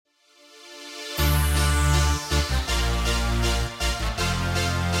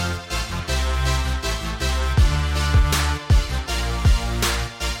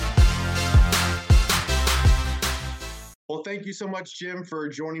thank you so much, Jim, for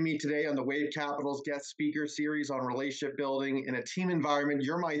joining me today on the Wave Capital's guest speaker series on relationship building in a team environment.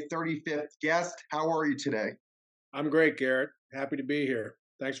 You're my 35th guest. How are you today? I'm great, Garrett. Happy to be here.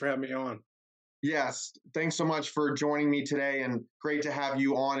 Thanks for having me on. Yes, thanks so much for joining me today, and great to have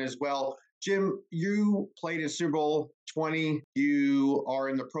you on as well. Jim, you played in Super Bowl 20. You are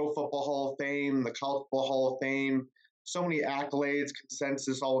in the Pro Football Hall of Fame, the College Football Hall of Fame. So many accolades,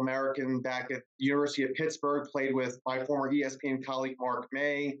 consensus All-American back at the University of Pittsburgh, played with my former ESPN colleague, Mark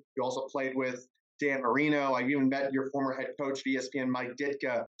May. You also played with Dan Marino. I even met your former head coach at ESPN, Mike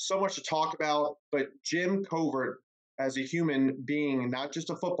Ditka. So much to talk about, but Jim Covert, as a human being, not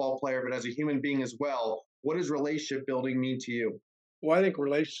just a football player, but as a human being as well, what does relationship building mean to you? Well, I think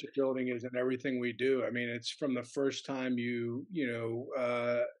relationship building is in everything we do. I mean, it's from the first time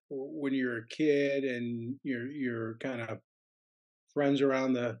when you're a kid and you're kind of friends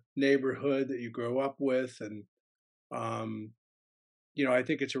around the neighborhood that you grow up with, and um, I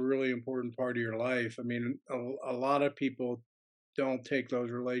think it's a really important part of your life. I mean, a lot of people don't take those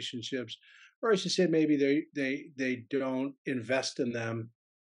relationships, or I should say, maybe they don't invest in them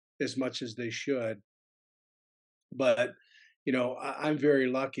as much as they should. But I'm very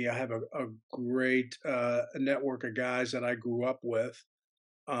lucky. I have a great network of guys that I grew up with,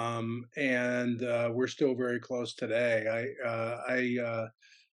 and we're still very close today. I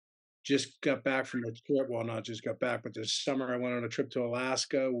just got back from a trip. Well, not just got back, but this summer I went on a trip to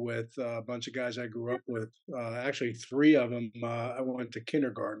Alaska with a bunch of guys I grew up with. Actually, three of them I went to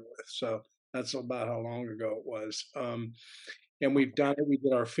kindergarten with. So that's about how long ago it was. And we've done it. We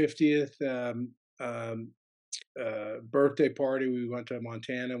did our 50th. Birthday party. We went to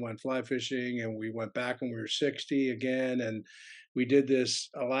Montana, went fly fishing, and we went back when we were 60 again. And we did this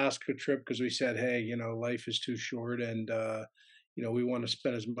Alaska trip because we said, hey, life is too short, and we want to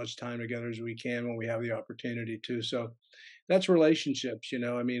spend as much time together as we can when we have the opportunity to. So that's relationships.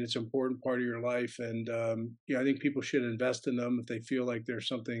 I mean, it's an important part of your life, and I think people should invest in them if they feel like there's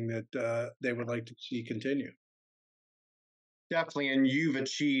something that they would like to see continue. Definitely, and you've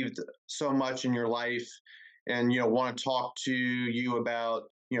achieved so much in your life, and want to talk to you about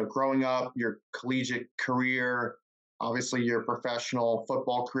growing up, your collegiate career, obviously your professional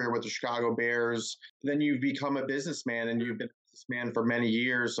football career with the Chicago Bears. Then you've become a businessman, and you've been a businessman for many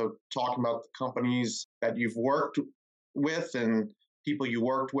years. So talking about the companies that you've worked with and people you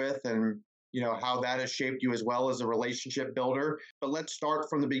worked with, and how that has shaped you as well as a relationship builder. But let's start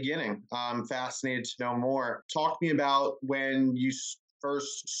from the beginning. I'm fascinated to know more. Talk to me about when you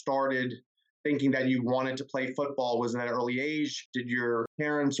first started thinking that you wanted to play football. Was it at an early age? Did your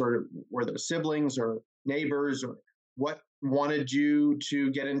parents, or were there siblings or neighbors, or what wanted you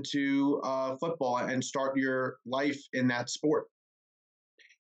to get into football and start your life in that sport?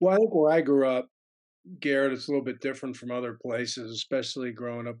 Well, I think where I grew up, Garrett, it's a little bit different from other places, especially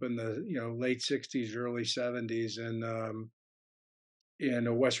growing up in the late '60s, early '70s, and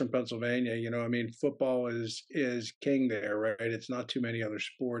in Western Pennsylvania. I mean, football is king there, right? It's not too many other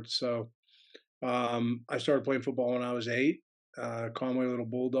sports. So I started playing football when I was 8. Conway Little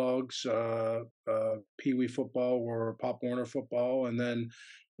Bulldogs, Pee Wee football, or Pop Warner football, and then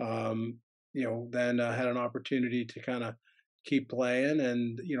had an opportunity to kind of keep playing.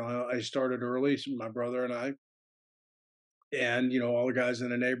 And I started early, so my brother and I, and all the guys in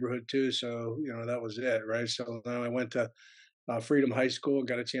the neighborhood too. So that was it, right? So then I went to Freedom High School and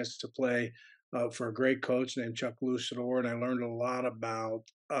got a chance to play for a great coach named Chuck Lucidor, and I learned a lot about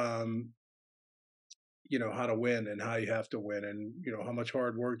how to win and how you have to win, and how much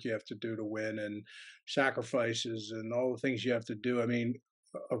hard work you have to do to win, and sacrifices and all the things you have to do. I mean,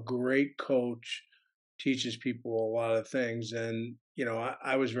 a great coach teaches people a lot of things, and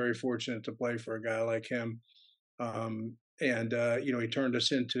I was very fortunate to play for a guy like him. And he turned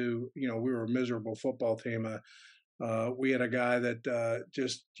us into, we were a miserable football team. We had a guy that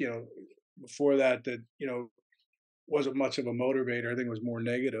just before that wasn't much of a motivator. I think it was more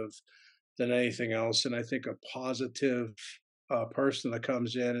negative than anything else. And I think a positive person that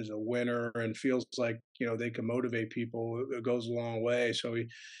comes in as a winner and feels like they can motivate people, it goes a long way. So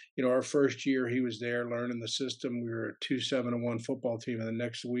our first year he was there learning the system. We were a 2-7-1 football team, and the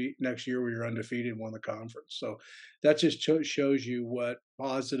next year we were undefeated and won the conference. So that just shows you what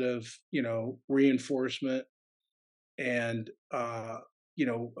positive reinforcement and a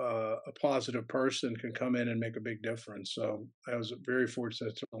positive person can come in and make a big difference. So I was very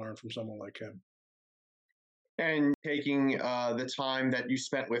fortunate to learn from someone like him. And taking the time that you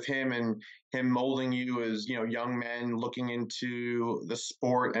spent with him and him molding you as young men looking into the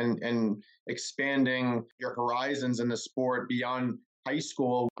sport and expanding your horizons in the sport beyond high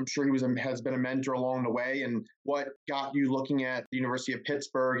school. I'm sure he has been a mentor along the way. And what got you looking at the University of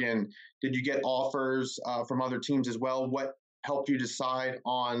Pittsburgh? And did you get offers from other teams as well? What helped you decide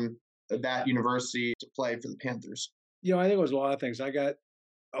on that university to play for the Panthers? I think it was a lot of things. I got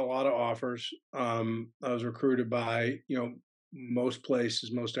a lot of offers. I was recruited by, most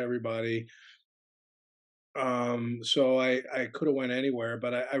places, most everybody. So I could have went anywhere,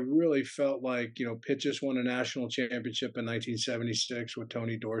 but I really felt like, Pitt just won a national championship in 1976 with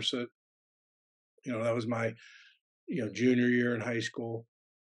Tony Dorsett. That was my, junior year in high school.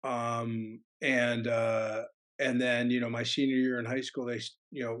 And then, my senior year in high school,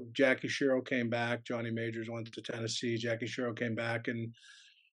 Jackie Sherrill came back. Johnny Majors went to Tennessee. Jackie Sherrill came back and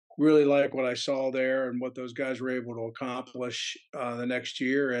really liked what I saw there and what those guys were able to accomplish the next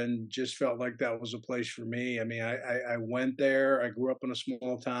year, and just felt like that was a place for me. I mean, I went there. I grew up in a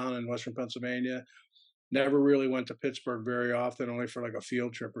small town in Western Pennsylvania. Never really went to Pittsburgh very often, only for like a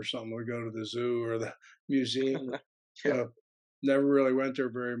field trip or something. We go to the zoo or the museum. Yeah. Never really went there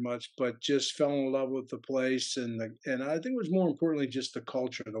very much, but just fell in love with the place, and I think it was more importantly just the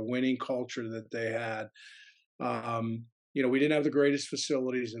culture, the winning culture that they had. We didn't have the greatest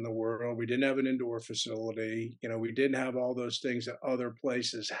facilities in the world. We didn't have an indoor facility. We didn't have all those things that other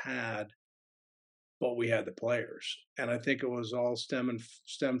places had, but we had the players. And I think it was all stemmed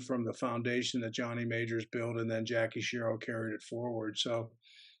from the foundation that Johnny Majors built, and then Jackie Sherrill carried it forward. So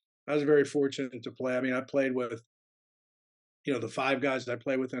I was very fortunate to play. I mean, I played with, the five guys that I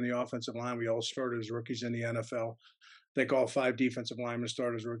played with on the offensive line. We all started as rookies in the NFL. I think all five defensive linemen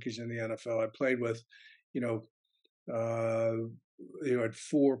started as rookies in the NFL. I played with, you know, you had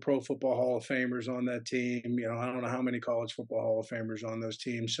four Pro Football Hall of Famers on that team. I don't know how many College Football Hall of Famers on those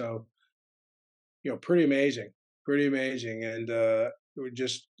teams. So, pretty amazing, and we're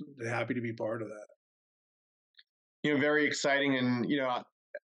just happy to be part of that. Very exciting. And,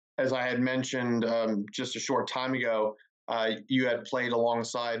 as I had mentioned just a short time ago, you had played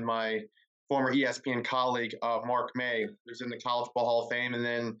alongside my former ESPN colleague, Mark May, who's in the College Football Hall of Fame. And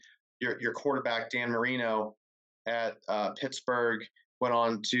then your quarterback, Dan Marino, at Pittsburgh, went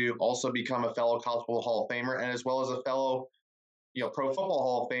on to also become a fellow College Football Hall of Famer, and as well as a fellow, Pro Football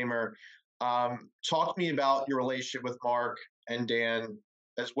Hall of Famer. Talk to me about your relationship with Mark and Dan,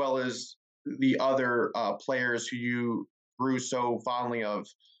 as well as the other players who you grew so fondly of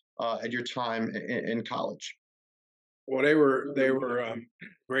at your time in college. Well, they were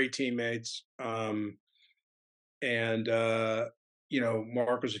great teammates, and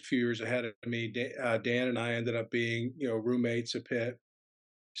Mark was a few years ahead of me. Dan and I ended up being roommates at Pitt,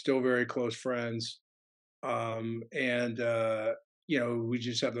 still very close friends, and we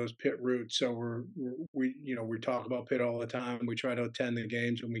just have those Pitt roots. So we talk about Pitt all the time. We try to attend the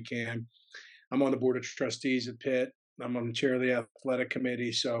games when we can. I'm on the board of trustees at Pitt. I'm on the chair of the athletic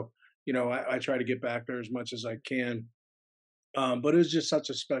committee. So I try to get back there as much as I can. But it was just such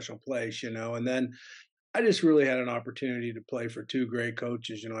a special place, And then I just really had an opportunity to play for two great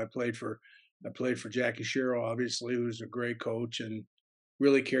coaches. I played for Jackie Sherrill, obviously, who's a great coach and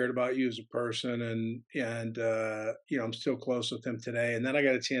really cared about you as a person. And I'm still close with him today. And then I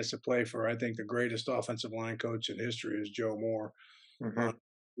got a chance to play for, I think, the greatest offensive line coach in history is Joe Moore. Mm-hmm.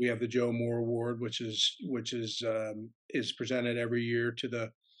 We have the Joe Moore Award, which is presented every year to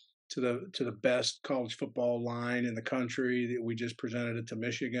the best college football line in the country. We just presented it to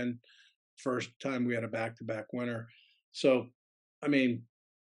Michigan. First time we had a back-to-back winner. So, I mean,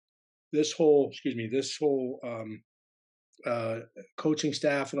 this whole coaching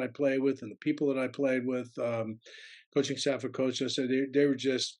staff that I played with and the people that I played with, coaching staff and coaches, so they were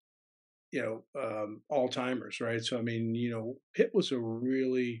just, all timers, right? So, I mean, Pitt was a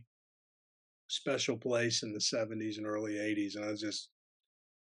really special place in the 70s and early 80s, and I was just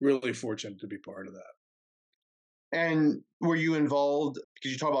really fortunate to be part of that. And were you involved,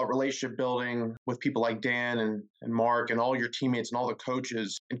 because you talk about relationship building with people like Dan and Mark and all your teammates and all the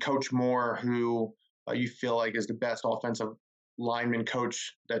coaches, and Coach Moore, who you feel like is the best offensive lineman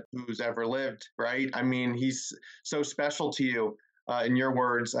coach who's ever lived, right? I mean, he's so special to you, in your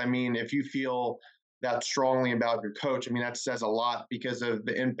words. I mean, if you feel that strongly about your coach, I mean, that says a lot because of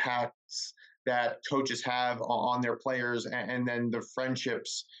the impacts that coaches have on their players, and then the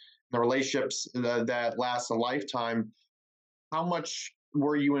friendships, the relationships that last a lifetime. How much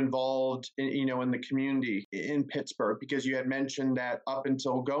were you involved in the community in Pittsburgh? Because you had mentioned that up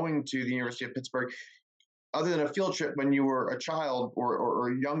until going to the University of Pittsburgh, other than a field trip when you were a child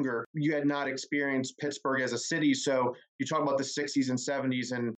or younger, you had not experienced Pittsburgh as a city. So you talk about the 60s and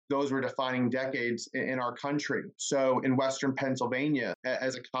 70s, and those were defining decades in our country. So in Western Pennsylvania,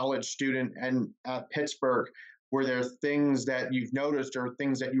 as a college student and at Pittsburgh, were there things that you've noticed or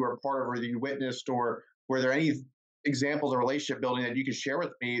things that you were part of or that you witnessed, or were there any examples of relationship building that you could share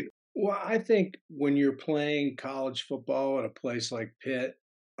with me? Well, I think when you're playing college football at a place like Pitt,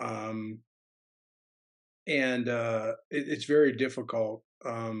 um, and it's very difficult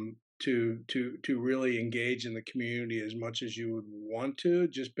to really engage in the community as much as you would want to,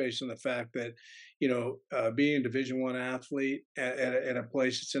 just based on the fact that being a Division I athlete at a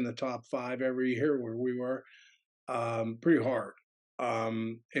place that's in the top five every year where we were, pretty hard.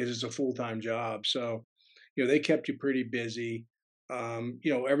 It is a full time job, so they kept you pretty busy.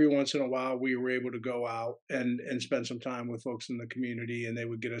 Every once in a while we were able to go out and spend some time with folks in the community, and they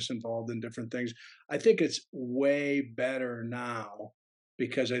would get us involved in different things. I think it's way better now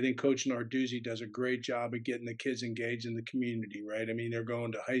because I think Coach Narduzzi does a great job of getting the kids engaged in the community, right? I mean, they're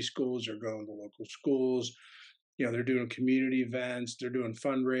going to high schools, they're going to local schools, they're doing community events, they're doing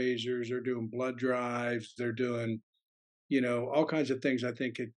fundraisers, they're doing blood drives, they're doing all kinds of things. I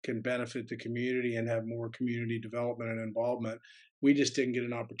think it can benefit the community and have more community development and involvement. We just didn't get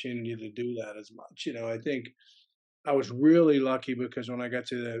an opportunity to do that as much. I think I was really lucky because when I got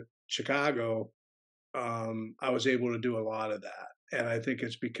to Chicago, I was able to do a lot of that. And I think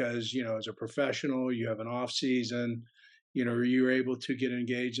it's because, as a professional, you have an off season, you're able to get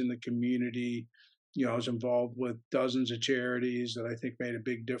engaged in the community. I was involved with dozens of charities that I think made a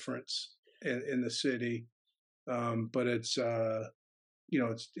big difference in the city. But it's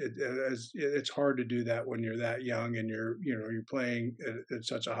hard to do that when you're that young and you're playing at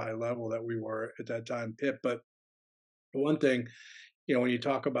such a high level that we were at that time, Pitt. But one thing, when you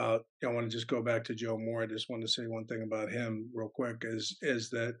talk about, I want to just go back to Joe Moore. I just want to say one thing about him real quick is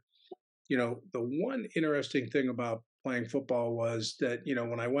that the one interesting thing about playing football was that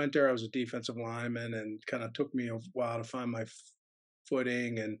when I went there, I was a defensive lineman, and kind of took me a while to find my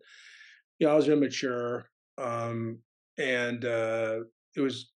footing, and I was immature, and it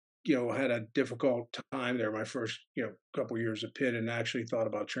was had a difficult time there my first couple years at Pitt, and actually thought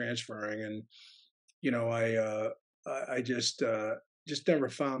about transferring, and I just never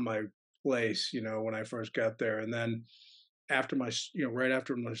found my place when I first got there. And then after my right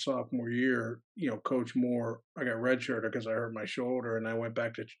after my sophomore year, Coach Moore, I got redshirted because I hurt my shoulder, and I went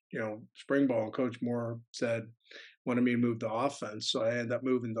back to spring ball, and Coach Moore said wanted me to move to offense, so I ended up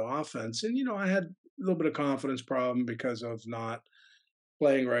moving to offense. And I had a little bit of confidence problem because of not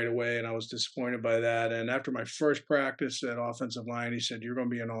playing right away, and I was disappointed by that. And after my first practice at offensive line, he said, "You're going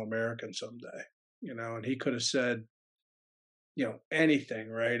to be an All-American someday." And he could have said anything,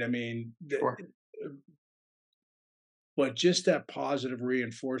 right? I mean, Sure. but just that positive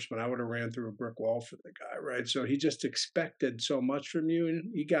reinforcement, I would have ran through a brick wall for the guy, right? So he just expected so much from you,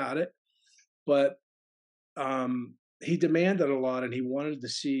 and he got it. But he demanded a lot, and he wanted to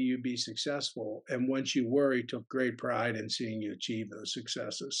see you be successful. And once you were, he took great pride in seeing you achieve those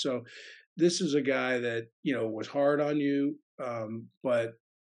successes. So this is a guy that was hard on you, but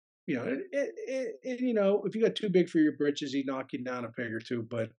if you got too big for your britches, he'd knock you down a peg or two.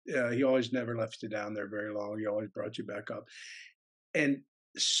 But he always never left you down there very long. He always brought you back up. And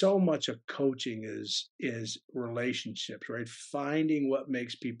so much of coaching is relationships, right? Finding what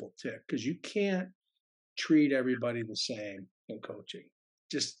makes people tick, because you can't treat everybody the same in coaching.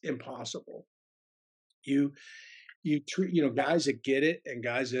 Just impossible. You treat guys that get it, and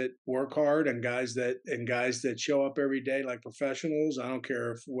guys that work hard, and guys that show up every day like professionals. I don't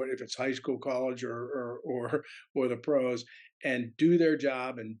care if it's high school, college, or the pros, and do their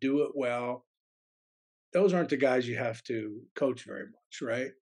job and do it well. Those aren't the guys you have to coach very much,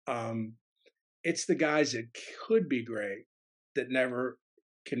 right? It's the guys that could be great that never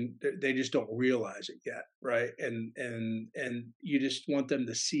can. They just don't realize it yet, right? And you just want them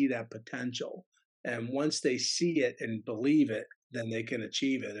to see that potential, and once they see it and believe it, then they can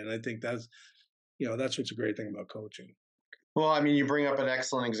achieve it. And I think that's what's a great thing about coaching. Well, I mean, you bring up an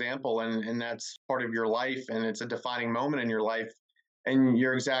excellent example, and that's part of your life, and it's a defining moment in your life. And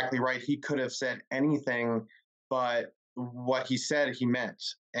you're exactly right. He could have said anything, but what he said, he meant.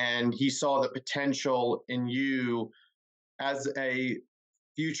 And he saw the potential in you as a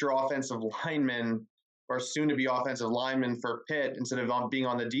future offensive lineman, or soon to be offensive lineman for Pitt, instead of being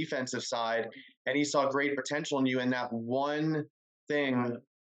on the defensive side. And he saw great potential in you. And that one thing,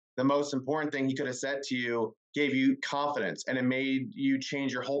 the most important thing he could have said to you, gave you confidence, and it made you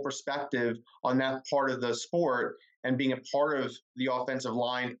change your whole perspective on that part of the sport and being a part of the offensive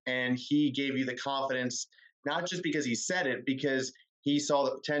line. And he gave you the confidence, not just because he said it, because he saw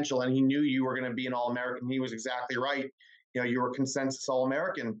the potential and he knew you were going to be an All-American. He was exactly right. You were consensus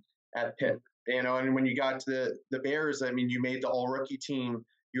All-American at Pitt, and when you got to the Bears, I mean, you made the All-Rookie team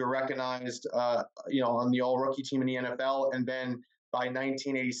You were recognized, on the All-Rookie Team in the NFL, and then by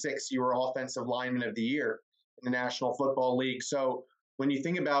 1986, you were Offensive Lineman of the Year in the National Football League. So when you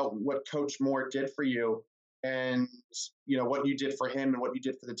think about what Coach Moore did for you, and what you did for him and what you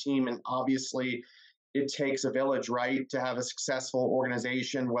did for the team, and obviously it takes a village, right, to have a successful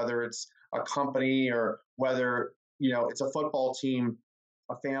organization, whether it's a company or whether it's a football team,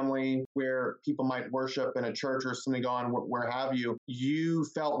 a family where people might worship in a church or synagogue, where have you. You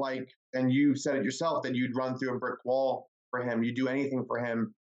felt like, and you said it yourself, that you'd run through a brick wall for him. You'd do anything for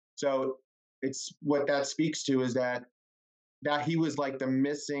him. So it's what that speaks to is that he was like the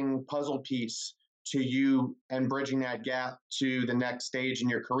missing puzzle piece to you and bridging that gap to the next stage in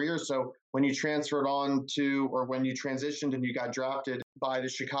your career. So when you transferred on to, or when you transitioned and you got drafted by the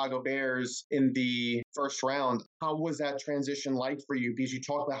Chicago Bears in the first round, how was that transition like for you? Because you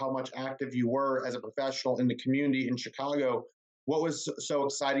talked about how much active you were as a professional in the community in Chicago. What was so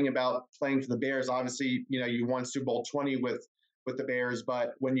exciting about playing for the Bears? Obviously, you won Super Bowl 20 with the Bears,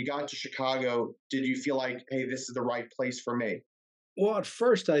 but when you got to Chicago, did you feel like, hey, this is the right place for me? Well, at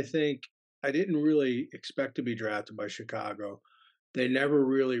first, I think I didn't really expect to be drafted by Chicago. They never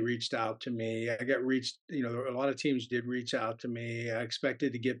really reached out to me. I got reached, a lot of teams did reach out to me. I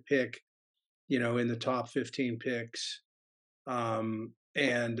expected to get picked, in the top 15 picks. And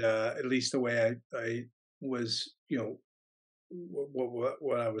at least the way I was,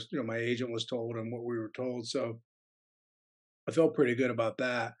 what I was, my agent was told and what we were told. So I felt pretty good about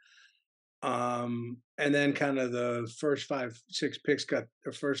that. And then kind of the first five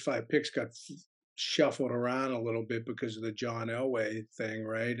picks got shuffled around a little bit because of the John Elway thing,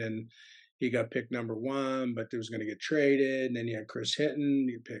 right? And he got picked number one, but he was going to get traded. And then you had Chris Hinton,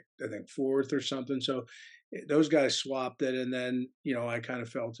 you picked, I think, fourth or something. So those guys swapped it. And then, I kind of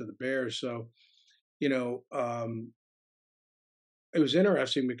fell to the Bears. So, you know, um, it was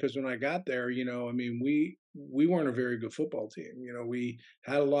interesting because when I got there, we weren't a very good football team. We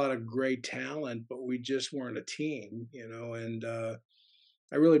had a lot of great talent, but we just weren't a team. And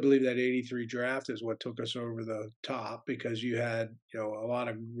I really believe that '83 draft is what took us over the top because you had a lot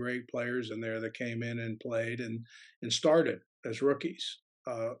of great players in there that came in and played and started as rookies,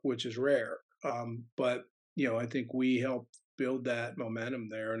 which is rare. But I think we helped build that momentum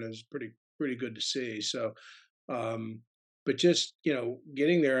there, and it was pretty good to see. So. Um, but just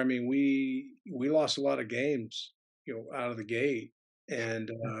getting there, I mean, we lost a lot of games, out of the gate,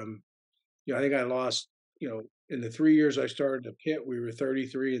 and I think I lost, in the 3 years I started at Pitt, we were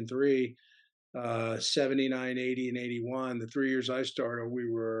 33-3, 79, 80, and 81. The 3 years I started, we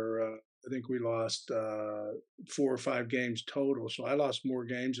were, I think we lost 4 or 5 games total. So I lost more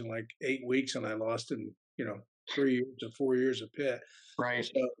games in like 8 weeks than I lost in 3 years or 4 years of Pitt. Right.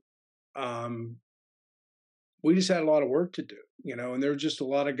 So um, we just had a lot of work to do, and there were just a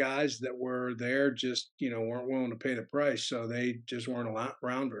lot of guys that were there, just, weren't willing to pay the price. So they just weren't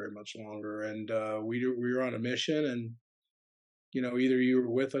around very much longer. And we were on a mission, and, either you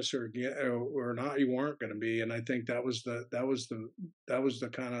were with us or not, you weren't going to be. And I think that was the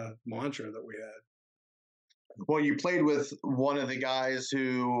kind of mantra that we had. Well, you played with one of the guys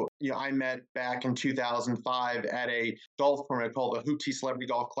who I met back in 2005 at a golf tournament called the Hoopty Celebrity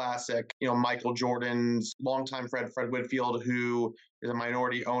Golf Classic. Michael Jordan's longtime friend, Fred Whitfield, who is a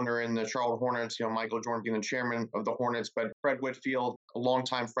minority owner in the Charlotte Hornets. Michael Jordan being the chairman of the Hornets, but Fred Whitfield, a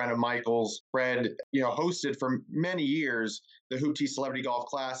longtime friend of Michael's. Fred, hosted for many years the Hoopty Celebrity Golf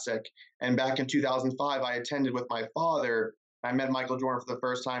Classic, and back in 2005, I attended with my father. I met Michael Jordan for the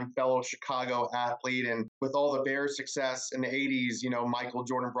first time, fellow Chicago athlete. And with all the Bears success in the 80s, Michael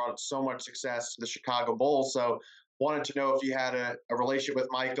Jordan brought so much success to the Chicago Bulls. So wanted to know if you had a relationship with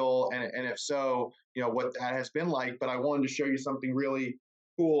Michael, and if so, what that has been like. But I wanted to show you something really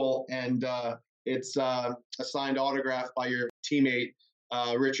cool. And it's a signed autograph by your teammate,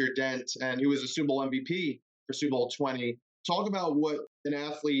 Richard Dent, and who was a Super Bowl MVP for Super Bowl 20. Talk about what an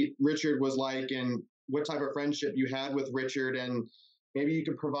athlete Richard was like and what type of friendship you had with Richard, and maybe you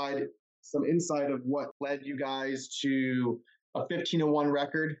could provide some insight of what led you guys to a 15-1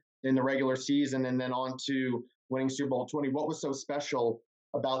 record in the regular season and then on to winning Super Bowl 20. What was so special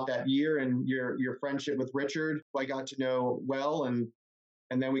about that year and your friendship with Richard, who I got to know well, and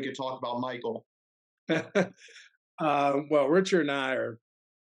then we could talk about Michael. Well, Richard and I are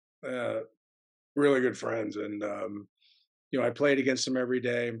really good friends, and I played against him every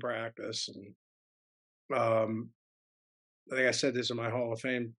day in practice, and I think I said this in my Hall of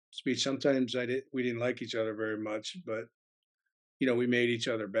Fame speech. Sometimes we didn't like each other very much, but we made each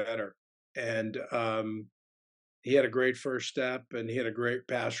other better. And he had a great first step, and he had a great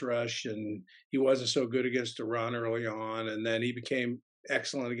pass rush, and he wasn't so good against the run early on. And then he became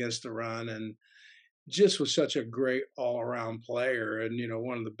excellent against the run, and just was such a great all-around player, and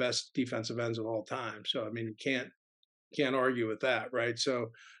one of the best defensive ends of all time. So I mean, you can't argue with that, right?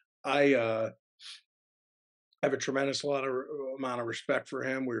 So I have a tremendous amount of respect for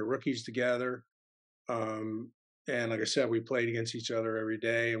him. We were rookies together, um, and like I said, we played against each other every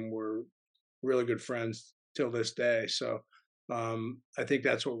day, and we're really good friends till this day. So I think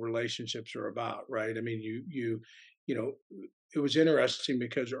that's what relationships are about, right? I mean, you know, it was interesting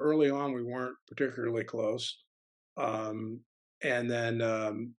because early on we weren't particularly close, um, and then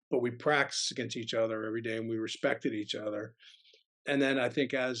but we practiced against each other every day, and we respected each other. And then I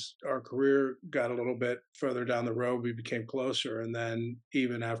think as our career got a little bit further down the road, we became closer. And then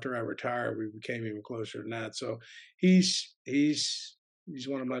even after I retired, we became even closer than that. So he's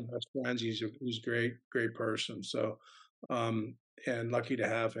one of my best friends. He's a great person. So and lucky to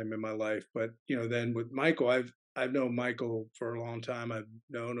have him in my life. But then with Michael, I've known Michael for a long time. I've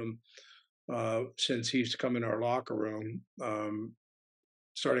known him since he used to come in our locker room.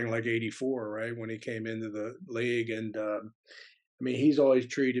 Starting like '84, right when he came into the league, and I mean, he's always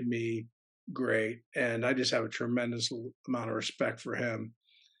treated me great, and I just have a tremendous amount of respect for him.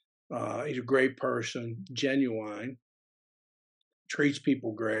 He's a great person, genuine, treats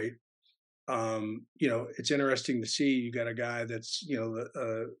people great. It's interesting to see you got a guy that's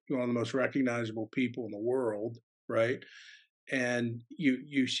one of the most recognizable people in the world, right? And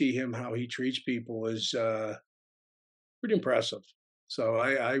you see him how he treats people is pretty impressive. So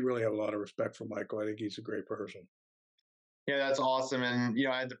I really have a lot of respect for Michael. I think he's a great person. Yeah, that's awesome. And,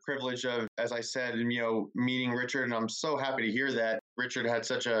 I had the privilege of, as I said, meeting Richard. And I'm so happy to hear that Richard had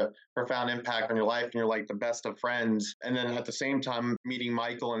such a profound impact on your life and you're like the best of friends. And then at the same time, meeting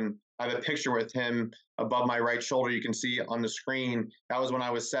Michael, and I have a picture with him above my right shoulder. You can see on the screen. That was when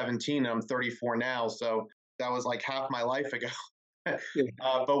I was 17. And I'm 34 now. So that was like half my life ago. Yeah.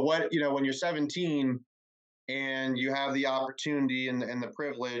 But when you're 17 and you have the opportunity and the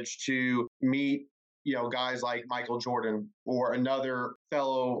privilege to meet guys like Michael Jordan or another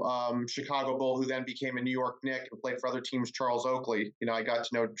fellow Chicago Bull who then became a New York Knick and played for other teams, Charles Oakley. I got to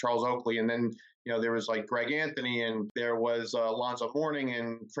know Charles Oakley, and then there was like Greg Anthony, and there was Alonzo Mourning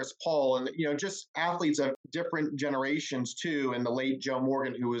and Chris Paul, and just athletes of different generations too. And the late Joe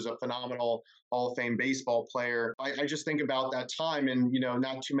Morgan, who was a phenomenal Hall of Fame baseball player. I just think about that time, and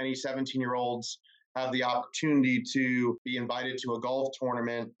not too many 17-year-olds have the opportunity to be invited to a golf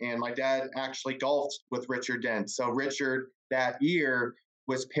tournament. And my dad actually golfed with Richard Dent. So Richard that year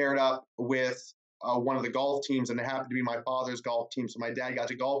was paired up with one of the golf teams, and it happened to be my father's golf team. So my dad got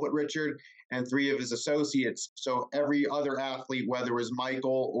to golf with Richard and three of his associates. So every other athlete, whether it was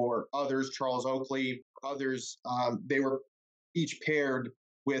Michael or others, Charles Oakley, others, they were each paired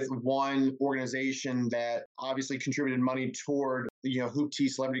with one organization that obviously contributed money toward Hoop T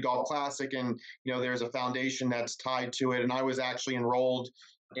Celebrity Golf Classic, and there's a foundation that's tied to it. And I was actually enrolled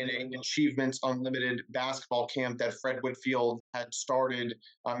in an Achievements Unlimited basketball camp that Fred Whitfield had started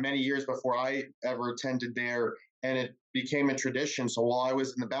many years before I ever attended there, and it became a tradition. So while I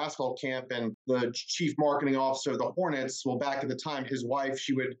was in the basketball camp, and the chief marketing officer of the Hornets, well, back at the time, his wife,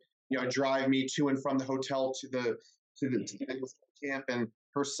 she would drive me to and from the hotel to the camp, and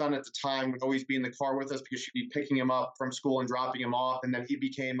her son at the time would always be in the car with us because she'd be picking him up from school and dropping him off. And then he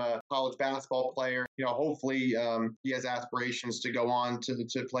became a college basketball player. Hopefully he has aspirations to go on to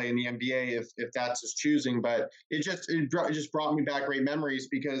play in the NBA if that's his choosing. But it just brought me back great memories,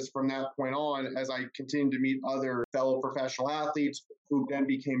 because from that point on, as I continued to meet other fellow professional athletes who then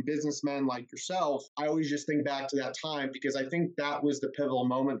became businessmen like yourself, I always just think back to that time, because I think that was the pivotal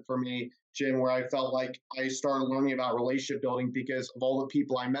moment for me, Jim, where I felt like I started learning about relationship building, because of all the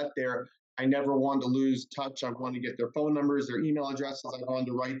people I met there, I never wanted to lose touch. I wanted to get their phone numbers, their email addresses. I wanted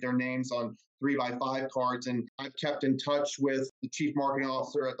to write their names on 3x5 cards. And I've kept in touch with the chief marketing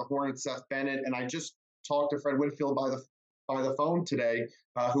officer at the Hornets, Seth Bennett. And I just talked to Fred Whitfield by the phone today,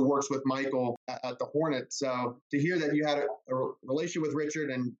 who works with Michael at the Hornets. So to hear that you had a relationship with Richard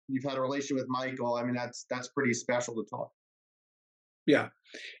and you've had a relationship with Michael, I mean, that's pretty special to talk. Yeah.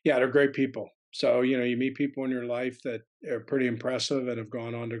 Yeah, they're great people. So, you meet people in your life that are pretty impressive and have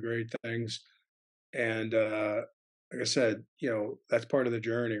gone on to great things. And like I said, that's part of the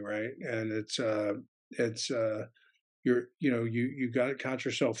journey, right? And it's you got to count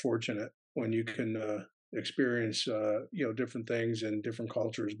yourself fortunate when you can experience different things and different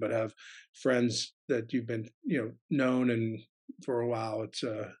cultures, but have friends that you've been known and for a while. It's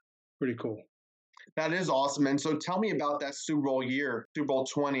pretty cool. That is awesome. And so tell me about that Super Bowl year, Super Bowl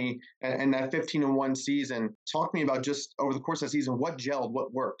 20, and that 15-1 season. Talk to me about just over the course of the season, what gelled,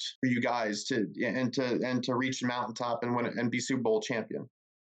 what worked for you guys to reach the mountaintop and win and be Super Bowl champion.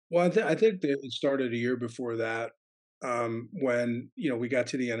 Well, I think that it started a year before that, when, we got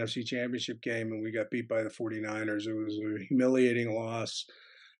to the NFC Championship game and we got beat by the 49ers. It was a humiliating loss.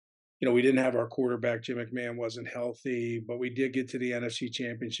 We didn't have our quarterback. Jim McMahon wasn't healthy, but we did get to the NFC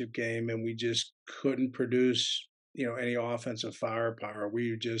Championship game and we just couldn't produce, any offensive firepower.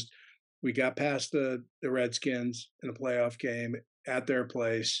 We got past the Redskins in a playoff game at their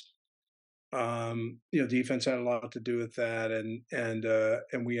place. Defense had a lot to do with that,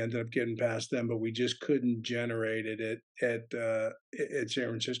 and we ended up getting past them, but we just couldn't generate it at San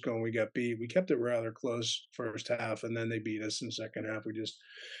Francisco, and we got beat. We kept it rather close first half, and then they beat us in the second half. We just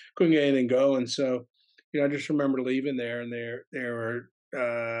couldn't get anything going. So, I just remember leaving there, and there were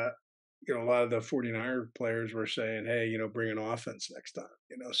a lot of the 49er players were saying, "Hey, bring an offense next time."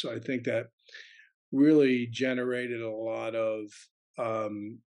 So I think that really generated a lot of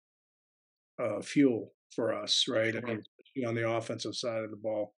fuel for us, right? I mean, especially on the offensive side of the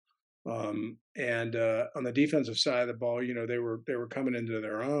ball. And on the defensive side of the ball, they were coming into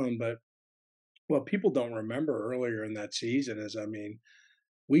their own. But what people don't remember earlier in that season is, I mean,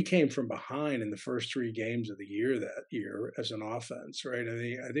 we came from behind in the first 3 games of the year that year as an offense, right?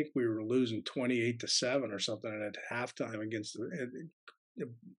 I think we were losing 28-7 or something at halftime against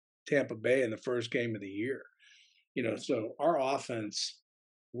Tampa Bay in the first game of the year. So our offense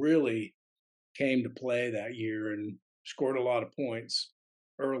really came to play that year and scored a lot of points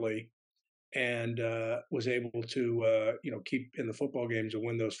early and was able to keep in the football games and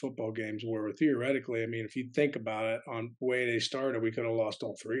win those football games where theoretically, I mean, if you think about it, on the way they started, we could have lost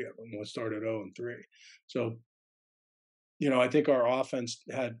all 3 of them. We started 0-3. So, I think our offense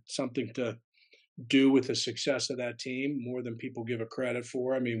had something to do with the success of that team more than people give it credit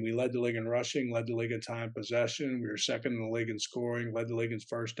for. I mean, we led the league in rushing, led the league in time possession. We were second in the league in scoring, led the league in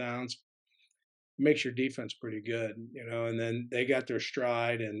first downs. Makes your defense pretty good, and then they got their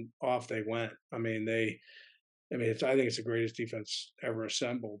stride and off they went. I think it's the greatest defense ever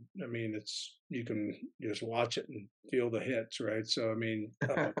assembled. I mean, you can just watch it and feel the hits, right? So, I mean,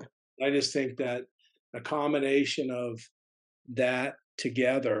 I just think that a combination of that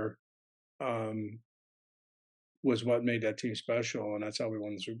together was what made that team special, and that's how we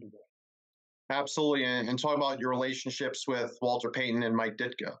won the Super Bowl. Absolutely. And talk about your relationships with Walter Payton and Mike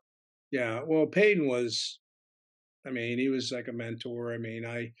Ditka. Yeah, well, Peyton was, he was like a mentor.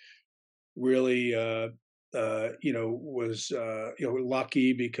 I really, was,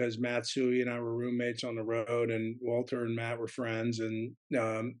 lucky because Matt Suey and I were roommates on the road, and Walter and Matt were friends, and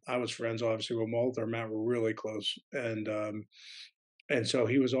I was friends obviously with Walter. Matt were really close, and so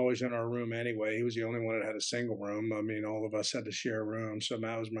he was always in our room anyway. He was the only one that had a single room. I mean, all of us had to share a room, so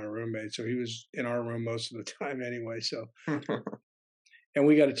Matt was my roommate. So he was in our room most of the time anyway. So. And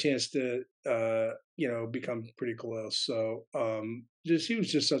we got a chance to, become pretty close. So, he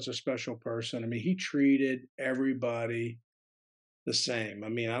was just such a special person. I mean, he treated everybody the same. I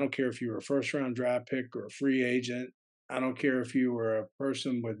mean, I don't care if you were a first round draft pick or a free agent. I don't care if you were a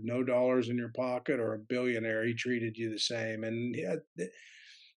person with no dollars in your pocket or a billionaire. He treated you the same, and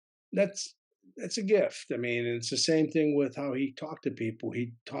that's a gift. I mean, it's the same thing with how he talked to people.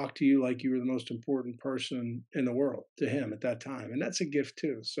 He talked to you like you were the most important person in the world to him at that time, and that's a gift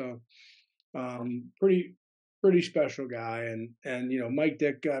too. So, pretty special guy. And Mike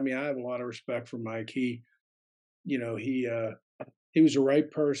Ditka. I mean, I have a lot of respect for Mike. He was the right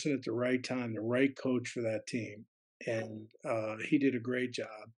person at the right time, the right coach for that team, and he did a great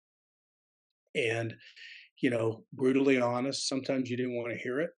job. And brutally honest. Sometimes you didn't want to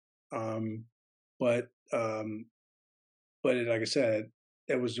hear it. But like I said,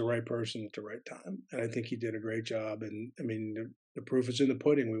 it was the right person at the right time, and I think he did a great job. And I mean, the proof is in the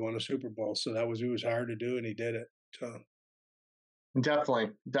pudding. We won a Super Bowl, so it was hard to do, and he did it. So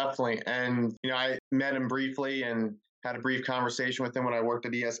Definitely. And I met him briefly and had a brief conversation with him when I worked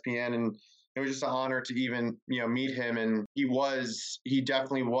at ESPN, and it was just an honor to even meet him. And he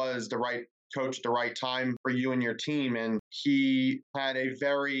definitely was the right coach at the right time for you and your team. And he had a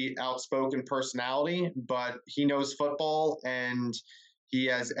very outspoken personality, but he knows football and he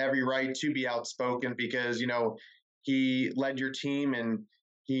has every right to be outspoken because, he led your team and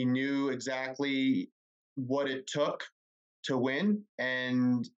he knew exactly what it took to win.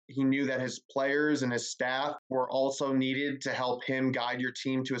 And he knew that his players and his staff were also needed to help him guide your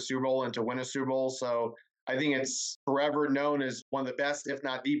team to a Super Bowl and to win a Super Bowl. So I think it's forever known as one of the best, if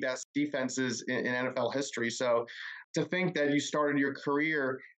not the best, defenses in NFL history. So to think that you started your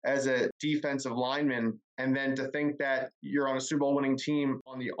career as a defensive lineman, and then to think that you're on a Super Bowl winning team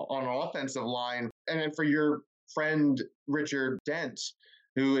on an offensive line, and then for your friend Richard Dent,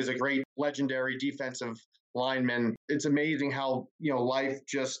 who is a great legendary defensive lineman. It's amazing how, life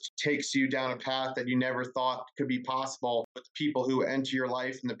just takes you down a path that you never thought could be possible with the people who enter your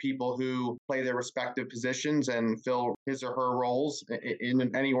life and the people who play their respective positions and fill his or her roles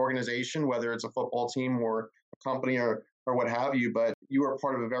in any organization, whether it's a football team or a company or what have you. But you are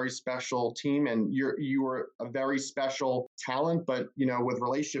part of a very special team, and you were a very special talent. But, with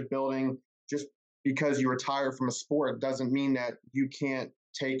relationship building, just because you retire from a sport doesn't mean that you can't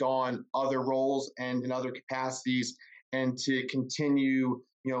take on other roles and in other capacities, and to continue,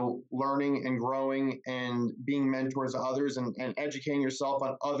 learning and growing and being mentors to others, and educating yourself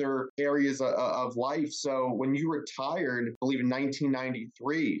on other areas of life. So when you retired, I believe in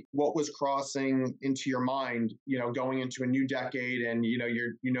 1993, what was crossing into your mind, going into a new decade, and,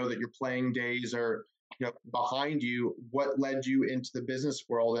 that your playing days are, behind you? What led you into the business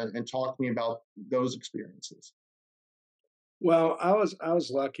world, and talk to me about those experiences? Well, I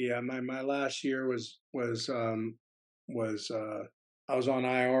was lucky. My last year was I was on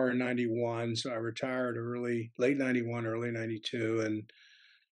IR in '91, so I retired late '91, early '92, and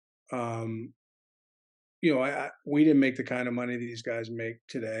um, we didn't make the kind of money these guys make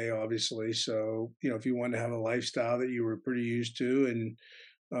today, obviously. So if you wanted to have a lifestyle that you were pretty used to, and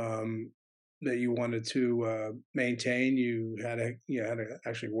that you wanted to maintain, you had to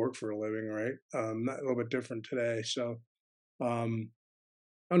actually work for a living, right? Not a little bit different today. So. Um,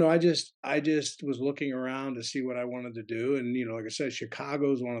 Oh no, I just was looking around to see what I wanted to do, and like I said,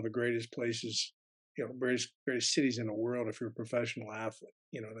 Chicago is one of the greatest places, greatest cities in the world if you're a professional athlete,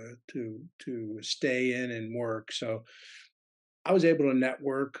 to stay in and work. So I was able to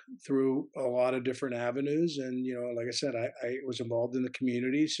network through a lot of different avenues, and like I said, I was involved in the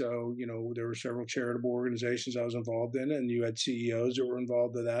community. So there were several charitable organizations I was involved in, and you had CEOs that were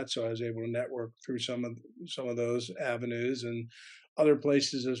involved in that. So I was able to network through some of those avenues and other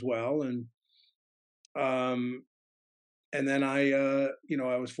places as well. Um, and then I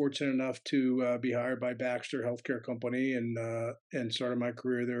was fortunate enough to be hired by Baxter Healthcare Company, and started my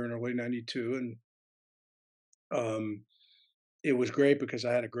career there in early '92, and um, it was great because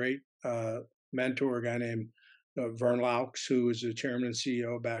I had a great mentor, a guy named Vern Laux, who was the chairman and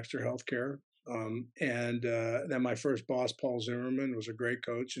CEO of Baxter Healthcare. And then my first boss, Paul Zimmerman, was a great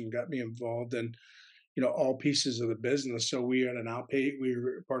coach and got me involved in all pieces of the business. So we had we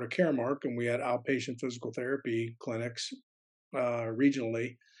were part of Caremark, and we had outpatient physical therapy clinics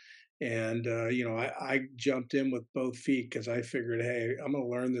regionally. And I jumped in with both feet because I figured, hey, I'm going to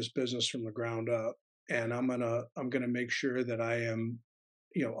learn this business from the ground up, and I'm gonna make sure that I am,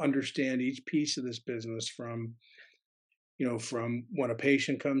 understand each piece of this business from when a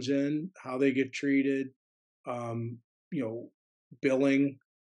patient comes in, how they get treated, um, you know, billing,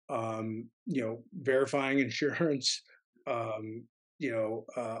 verifying insurance, all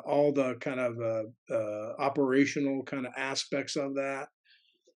the kind of operational kind of aspects of that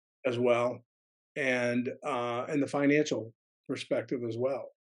as well, and the financial perspective as well,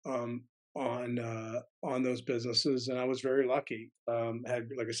 um, on those businesses. And I was very lucky. Had,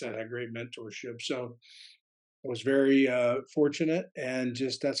 like I said, had great mentorship. So I was very fortunate, and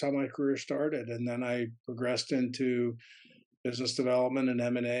just that's how my career started. And then I progressed into business development and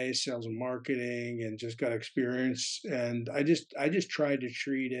M&A, sales and marketing, and just got experience. And I just tried to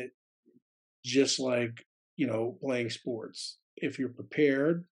treat it just like playing sports. If you're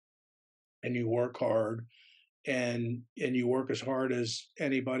prepared and you work hard, and you work as hard as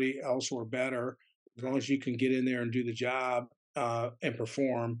anybody else or better, as long as you can get in there and do the job and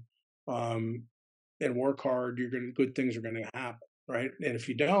perform, um, and work hard, good things are gonna happen, right? And if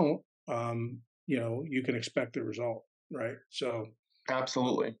you don't, you can expect the result, right? So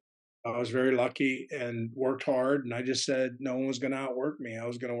Absolutely. I was very lucky and worked hard, and I just said no one was gonna outwork me. I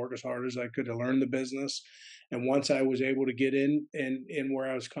was gonna work as hard as I could to learn the business, and once I was able to get in where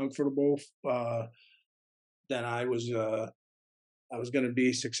I was comfortable, then I was gonna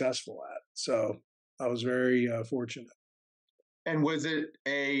be successful at. So I was very fortunate. And was it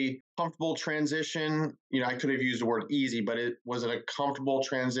a comfortable transition? I could have used the word easy, but was it a comfortable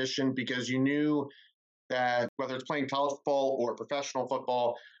transition because you knew that whether it's playing college football or professional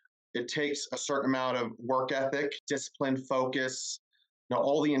football, it takes a certain amount of work ethic, discipline, focus,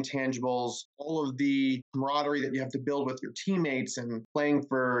 all the intangibles, all of the camaraderie that you have to build with your teammates and playing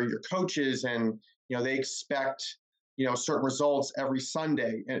for your coaches. And, they expect, certain results every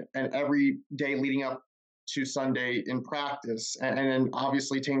Sunday, and every day leading up to Sunday in practice, and then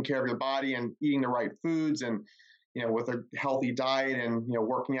obviously taking care of your body and eating the right foods, and with a healthy diet, and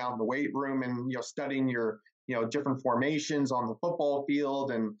working out in the weight room, and studying your different formations on the football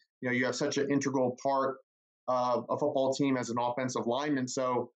field, and you have such an integral part of a football team as an offensive lineman.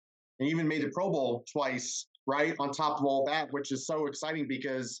 So, and even made the Pro Bowl twice, right? On top of all that, which is so exciting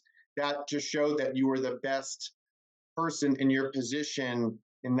because that just showed that you were the best person in your position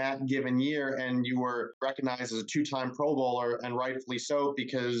in that given year, and you were recognized as a two-time Pro Bowler, and rightfully so,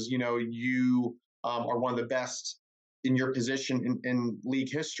 because you are one of the best in your position in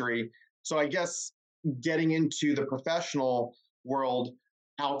league history. So I guess getting into the professional world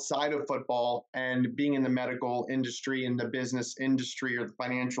outside of football and being in the medical industry, in the business industry, or the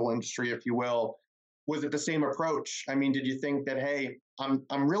financial industry, if you will, was it the same approach? I mean, did you think that, hey,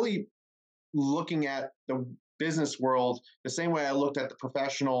 I'm really looking at the business world the same way I looked at the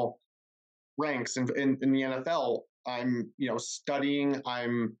professional ranks in the NFL? I'm studying,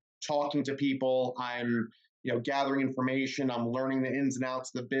 I'm talking to people, I'm gathering information, I'm learning the ins and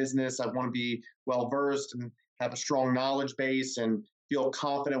outs of the business. I want to be well versed and have a strong knowledge base and feel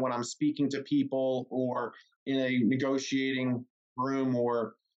confident when I'm speaking to people or in a negotiating room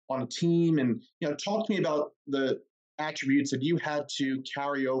or on a team. And talk to me about the attributes that you had to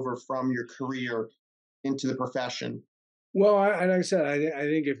carry over from your career into the profession. Well, like I said, I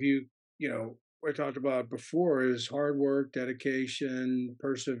think if what I talked about before is hard work, dedication,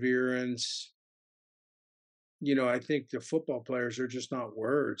 perseverance. I think the football players are just not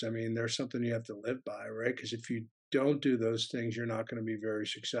words. I mean, there's something you have to live by, right? Because if you don't do those things, you're not going to be very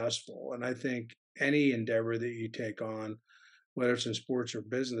successful. And I think any endeavor that you take on, whether it's in sports or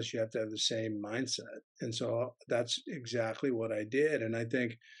business, you have to have the same mindset. And so that's exactly what I did. And I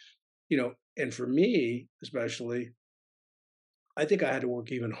think, and for me, especially, I think I had to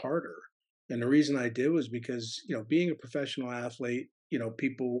work even harder. And the reason I did was because, being a professional athlete,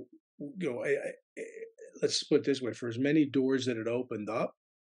 people, let's put it this way, for as many doors that it opened up,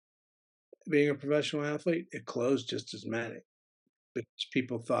 being a professional athlete, it closed just as many because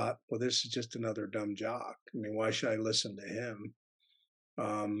people thought, well, this is just another dumb jock. I mean, why should I listen to him?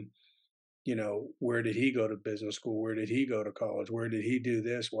 Where did he go to business school? Where did he go to college? Where did he do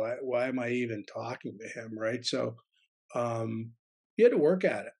this? Why am I even talking to him? Right. So you had to work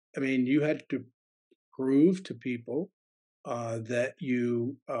at it. I mean, you had to prove to people that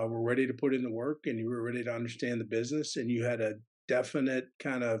you were ready to put in the work and you were ready to understand the business and you had a definite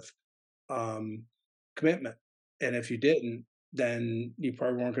kind of commitment. And if you didn't, then you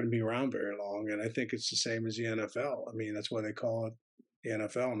probably weren't going to be around very long. And I think it's the same as the NFL. I mean, that's why they call it the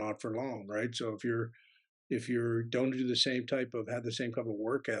NFL, not for long, right? So if you don't do the same type of have the same type of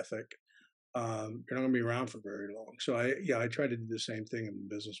work ethic, you're not going to be around for very long. So I try to do the same thing in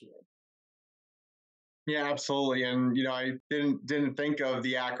the business world. Yeah, absolutely. And I didn't think of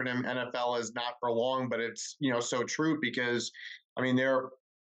the acronym NFL as not for long, but it's so true, because I mean there are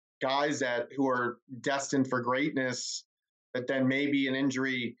guys who are destined for greatness that then maybe an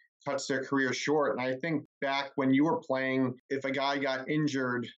injury cuts their career short. And I think back when you were playing, if a guy got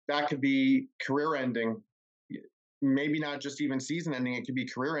injured, that could be career ending. Maybe not just even season ending, it could be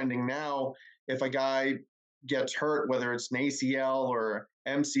career ending. Now, if a guy gets hurt, whether it's an ACL or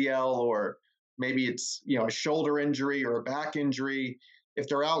MCL, or maybe it's a shoulder injury or a back injury, if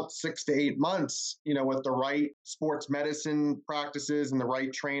they're out 6 to 8 months, with the right sports medicine practices and the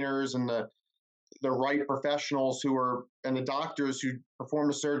right trainers and the right professionals and the doctors who perform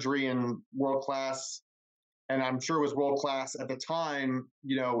the surgery in world class, and I'm sure it was world class at the time,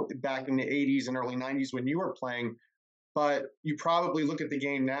 back in the 80s and early 90s when you were playing. But you probably look at the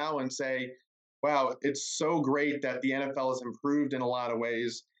game now and say, wow, it's so great that the NFL has improved in a lot of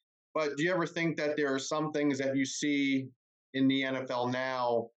ways. But do you ever think that there are some things that you see in the NFL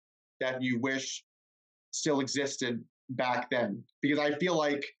now that you wish still existed back then? Because I feel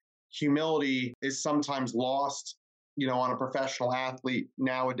like humility is sometimes lost, on a professional athlete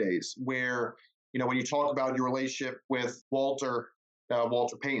nowadays, where, when you talk about your relationship with Walter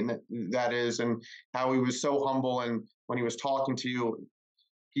Payton, that is, and how he was so humble, and when he was talking to you,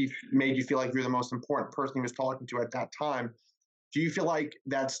 he made you feel like you're the most important person he was talking to at that time. Do you feel like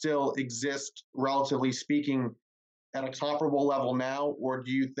that still exists, relatively speaking, at a comparable level now, or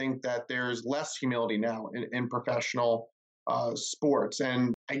do you think that there's less humility now in professional sports?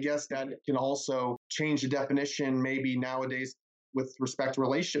 And I guess that can also change the definition maybe nowadays with respect to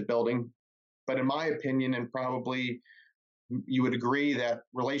relationship building. But in my opinion, and probably you would agree, that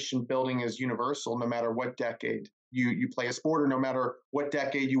relationship building is universal no matter what decade you play a sport, or no matter what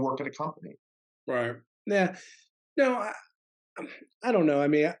decade you work at a company. Right. Yeah. No, I don't know. I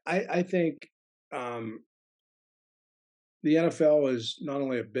mean, I think the NFL is not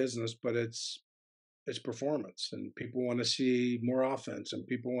only a business, but it's performance, and people want to see more offense, and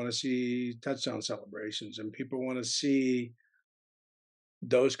people want to see touchdown celebrations, and people want to see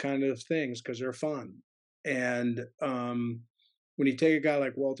those kind of things because they're fun. And when you take a guy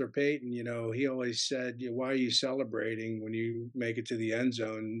like Walter Payton, he always said, "Why are you celebrating when you make it to the end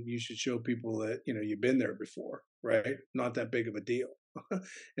zone? You should show people that you've been there before, right? Not that big of a deal."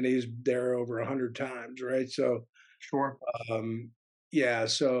 And he's there over 100 times, right? So, Sure. um, yeah.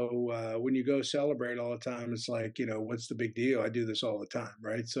 So when you go celebrate all the time, it's like, what's the big deal? I do this all the time,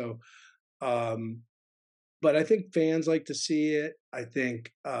 right? So, um, but I think fans like to see it. I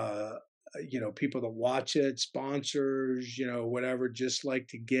think, people that watch it, sponsors, whatever, just like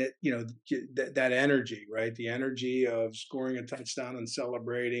to get, that energy, right? The energy of scoring a touchdown and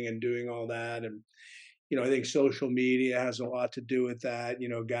celebrating and doing all that. And, I think social media has a lot to do with that.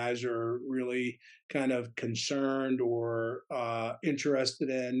 Guys are really kind of concerned or interested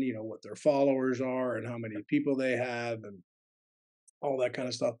in, what their followers are and how many people they have and all that kind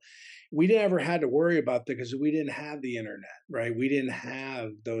of stuff. We never had to worry about that because we didn't have the internet, right? We didn't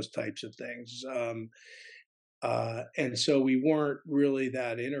have those types of things. And so we weren't really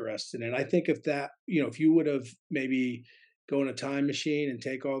that interested. And I think if you would have maybe go in a time machine and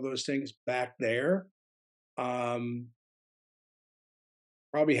take all those things back there, um,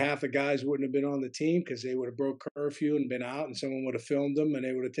 probably half the guys wouldn't have been on the team because they would have broke curfew and been out, and someone would have filmed them, and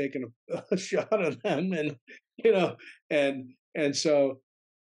they would have taken a shot of them, and you know, and so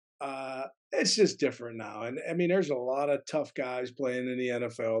it's just different now. And I mean, there's a lot of tough guys playing in the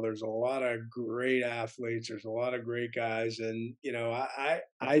NFL. There's a lot of great athletes. There's a lot of great guys, and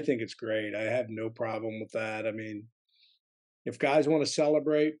I think it's great. I have no problem with that. I mean, if guys want to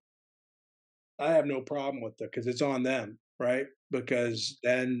celebrate, I have no problem with it because it's on them, right? Because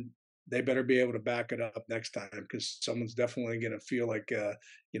then they better be able to back it up next time because someone's definitely going to feel like,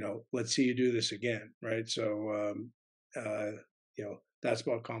 let's see you do this again, right? So, uh, that's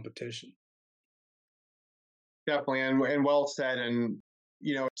about competition. Definitely, and well said, and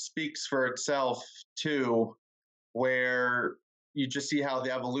it speaks for itself too, where you just see how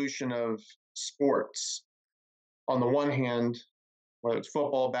the evolution of sports, on the one hand, whether it's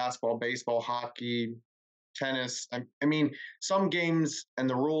football, basketball, baseball, hockey, tennis. I mean, some games and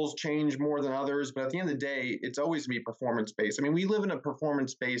the rules change more than others, but at the end of the day, it's always going to be performance based. I mean, we live in a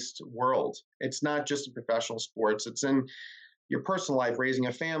performance based world. It's not just in professional sports, it's in your personal life, raising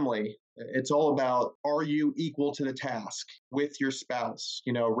a family. It's all about, are you equal to the task with your spouse,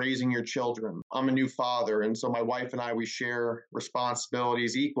 raising your children? I'm a new father. And so my wife and I, we share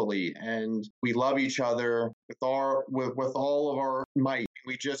responsibilities equally, and we love each other with all of our might.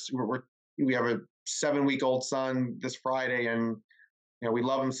 We have a 7-week-old son this Friday, and we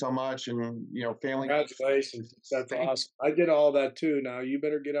love him so much, and family. Congratulations. That's awesome. I did all that too. Now you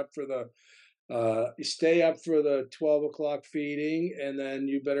better get up for stay up for the 12 o'clock feeding, and then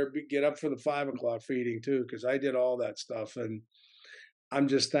you better get up for the 5 o'clock feeding too, because I did all that stuff, and I'm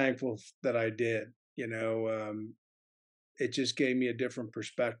just thankful that I did. It just gave me a different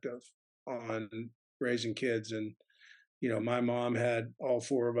perspective on raising kids, and my mom had all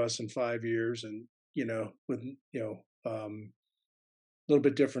four of us in 5 years, and with a little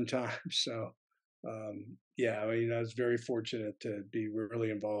bit different times. So yeah, I mean, I was very fortunate to be really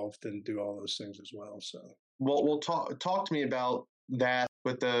involved and do all those things as well. So, Well, talk to me about that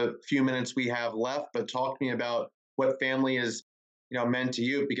with the few minutes we have left, but talk to me about what family is, meant to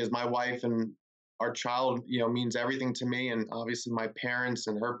you, because my wife and our child, means everything to me, and obviously my parents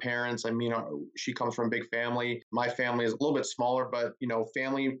and her parents. I mean, she comes from a big family. My family is a little bit smaller, but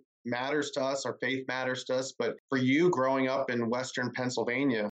family matters to us. Our faith matters to us. But for you, growing up in Western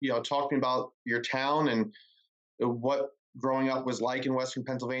Pennsylvania, talk to me about your town and what growing up was like in Western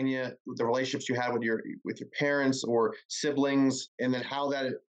Pennsylvania, the relationships you had with your parents or siblings, and then how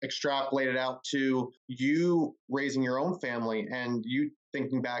that extrapolated out to you raising your own family and you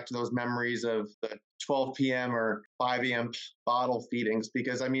thinking back to those memories of the 12 p.m. or 5 a.m. bottle feedings,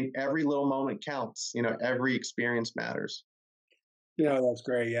 because I mean, every little moment counts, every experience matters. that's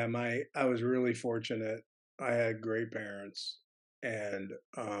great. Yeah, I was really fortunate. I had great parents, and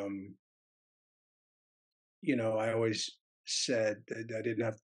I always said that I didn't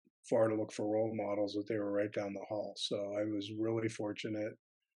have far to look for role models; that they were right down the hall. So I was really fortunate.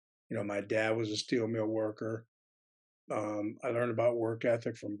 My dad was a steel mill worker. I learned about work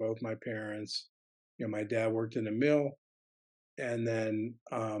ethic from both my parents. My dad worked in a mill, and then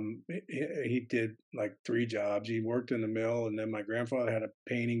he did like three jobs. He worked in the mill, and then my grandfather had a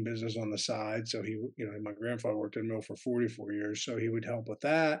painting business on the side. So my grandfather worked in the mill for 44 years, so he would help with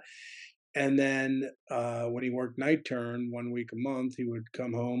that. And then when he worked night turn 1 week a month, he would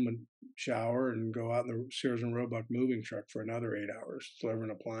come home and shower and go out in the Sears and Roebuck moving truck for another 8 hours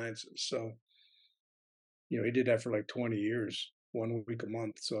delivering appliances. So, he did that for like 20 years, 1 week a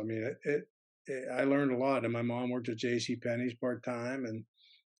month. So, I mean, I learned a lot. And my mom worked at J.C. Penney's part time, and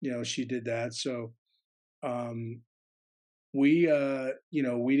she did that. So, um, we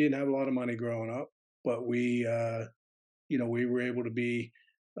didn't have a lot of money growing up, but we were able to be,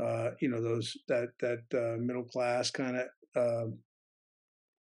 those that middle class kind of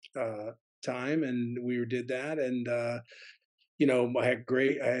time, and we did that. And I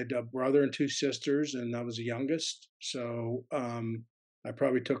had a brother and two sisters, and I was the youngest. So I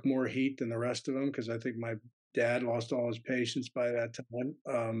probably took more heat than the rest of them because I think my dad lost all his patience by that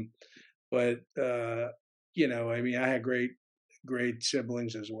time. But I mean, I had great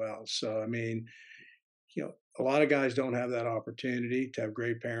siblings as well. So I mean, a lot of guys don't have that opportunity to have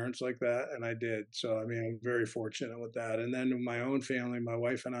great parents like that, and I did. So I mean, I'm very fortunate with that. And then in my own family, my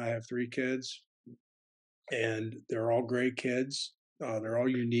wife and I have three kids, and they're all great kids. They're all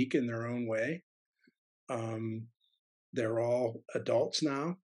unique in their own way. Um, they're all adults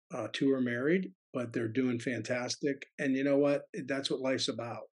now. Two are married, but they're doing fantastic. And you know what? That's what life's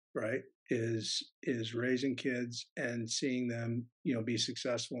about, right? Is raising kids and seeing them, be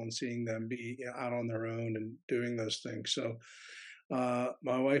successful and seeing them be out on their own and doing those things. So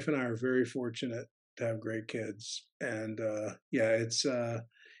my wife and I are very fortunate to have great kids, and yeah,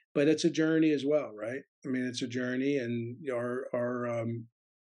 but it's a journey as well, right? I mean, it's a journey, and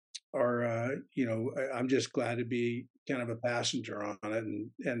I'm just glad to be kind of a passenger on it,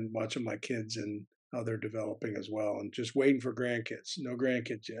 and watching my kids and how they're developing as well, and just waiting for grandkids. No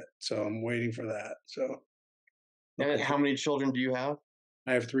grandkids yet, so I'm waiting for that. So And looking for. how many children do you have?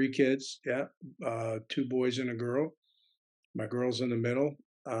 I have three kids. Yeah, two boys and a girl. My girl's in the middle.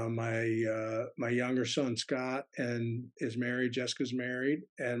 My younger son Scott and is married. Jessica's married,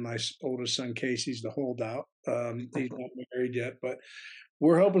 and my oldest son Casey's the holdout. He's not married yet, but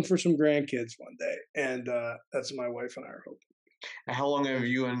we're hoping for some grandkids one day, and that's what my wife and I are hoping. How long have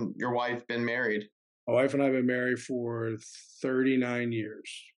you and your wife been married? My wife and I have been married for 39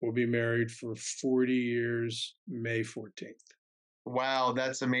 years. We'll be married for 40 years, May 14th. Wow,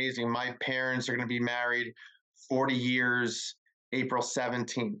 that's amazing. My parents are going to be married 40 years, April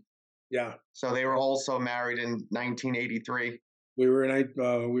 17th. Yeah, So they were also married in 1983. we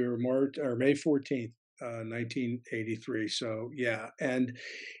were March or May 14th, 1983. So yeah, and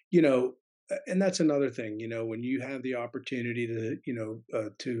you know, and that's another thing. When you have the opportunity to,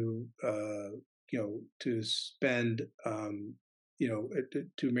 to spend,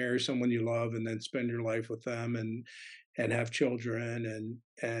 to marry someone you love and then spend your life with them, and have children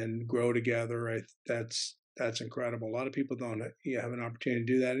and grow together. That's incredible. A lot of people don't have an opportunity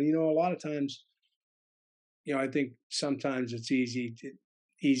to do that, and a lot of times, I think sometimes it's easy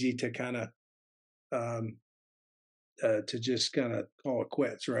to kind of um, to just kind of call it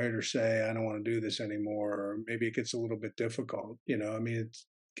quits, right? Or say, I don't want to do this anymore. Or maybe it gets a little bit difficult. I mean, it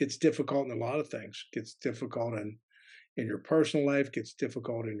gets difficult in a lot of things. It gets difficult in your personal life, gets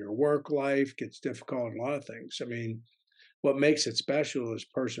difficult in your work life, gets difficult in a lot of things. I mean, what makes it special is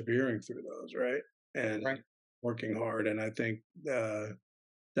persevering through those, right? And Right. working hard. And I think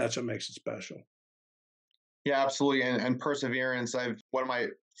that's what makes it special. Yeah, absolutely. And perseverance. One of my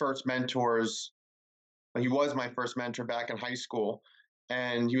first mentors, he was my first mentor back in high school.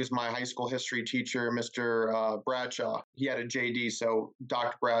 And he was my high school history teacher, Mr. Bradshaw. He had a JD, so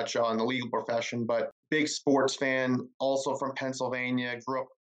Dr. Bradshaw in the legal profession, but big sports fan, also from Pennsylvania, grew up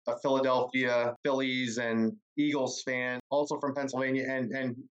a Philadelphia Phillies and Eagles fan, also from Pennsylvania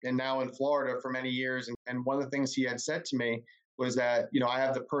and now in Florida for many years. And one of the things he had said to me was that, I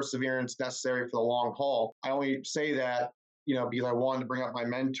have the perseverance necessary for the long haul. I only say that because I wanted to bring up my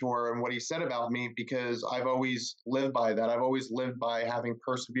mentor and what he said about me, because I've always lived by that. I've always lived by having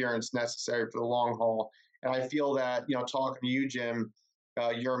perseverance necessary for the long haul. And I feel that, talking to you, Jim,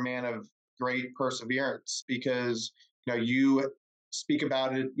 you're a man of great perseverance, because, you speak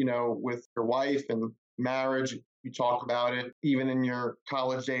about it, with your wife and marriage. You talk about it even in your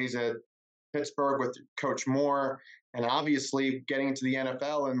college days at Pittsburgh with Coach Moore, and obviously getting into the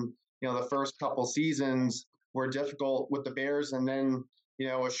NFL. And, the first couple seasons were difficult with the Bears, and then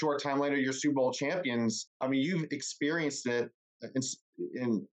a short time later you're Super Bowl champions. I mean, you've experienced it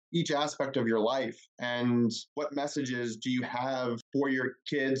in each aspect of your life. And what messages do you have for your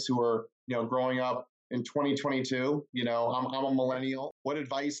kids who are growing up in 2022? I'm a millennial. What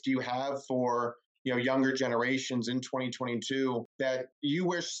advice do you have for younger generations in 2022 that you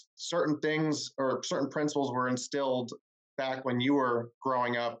wish certain things or certain principles were instilled back when you were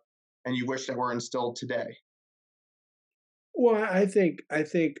growing up and you wish that were instilled today? Well, I think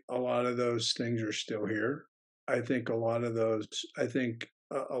a lot of those things are still here. I think a lot of those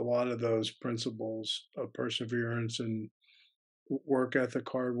principles of perseverance and work ethic,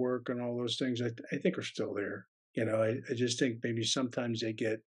 hard work, and all those things, I think are still there. I just think maybe sometimes they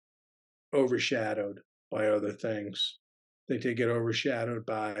get overshadowed by other things. I think they get overshadowed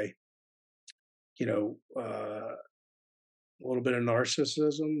by, you know, a little bit of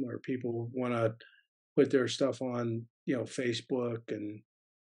narcissism, where people want to put their stuff on, Facebook and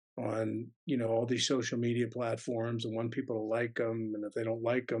on, all these social media platforms and want people to like them. And if they don't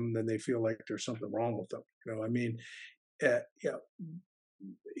like them, then they feel like there's something wrong with them. I mean, yeah,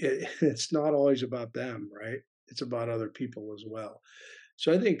 it's not always about them, right? It's about other people as well.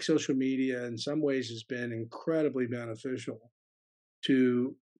 So I think social media in some ways has been incredibly beneficial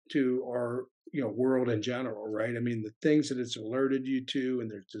to our world in general, right? I mean, the things that it's alerted you to, and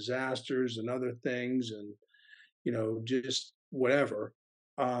there's disasters and other things, and just whatever.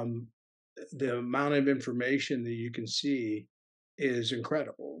 Um, the amount of information that you can see is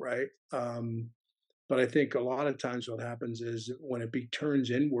incredible, right? But I think a lot of times what happens is when it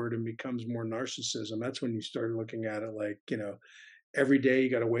turns inward and becomes more narcissism, that's when you start looking at it like, every day you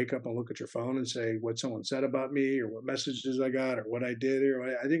got to wake up and look at your phone and say what someone said about me or what messages I got or what I did. Or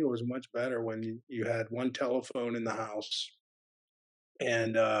I think it was much better when you had one telephone in the house,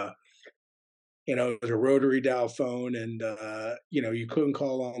 and it was a rotary dial phone, and you couldn't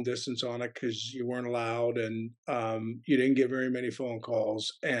call long distance on it because you weren't allowed, and you didn't get very many phone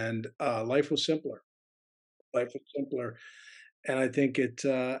calls, and life was simpler. Life was simpler, and I think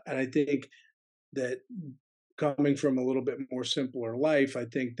that coming from a little bit more simpler life, I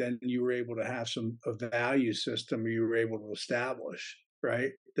think then you were able to have a value system you were able to establish,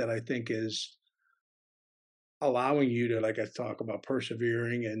 right? That I think is allowing you to, like I talk about,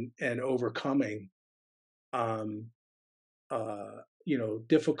 persevering and overcoming, um,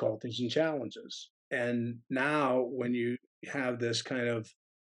 difficulties and challenges. And now, when you have this kind of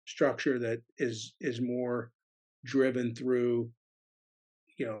structure that is more driven through,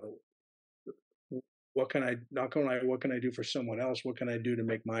 you know, what can I do for someone else? What can I do to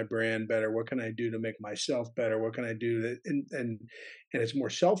make my brand better? What can I do to make myself better? What can I do that, and it's more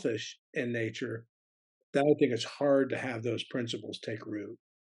selfish in nature. Then I think it's hard to have those principles take root,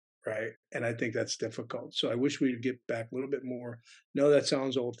 right? And I think that's difficult. So I wish we'd get back a little bit more. No, that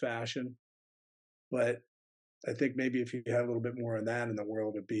sounds old fashioned, but I think maybe if you had a little bit more of that in the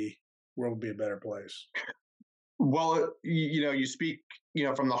world, world would be a better place. Well, you speak,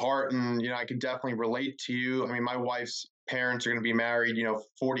 from the heart, and I can definitely relate to you. I mean, my wife's parents are going to be married,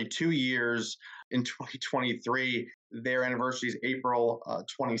 42 years in 2023. Their anniversary is April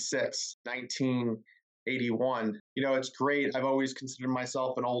 26th, 1981. It's great. I've always considered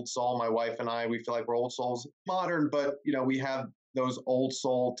myself an old soul. My wife and I, we feel like we're old souls, modern, but we have those old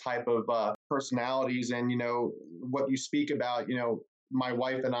soul type of personalities, and what you speak about. My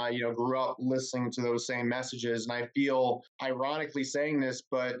wife and I, grew up listening to those same messages. And I feel ironically saying this,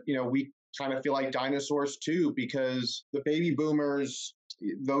 but, we kind of feel like dinosaurs too, because the baby boomers,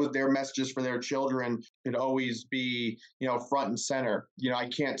 their messages for their children could always be, front and center. I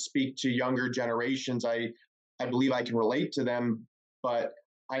can't speak to younger generations. I believe I can relate to them, but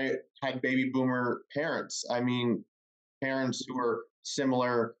I had baby boomer parents. I mean, parents who are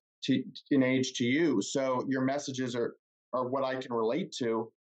similar in age to you. So your messages are what I can relate to.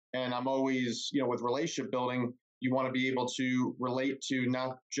 And I'm always, with relationship building, you want to be able to relate to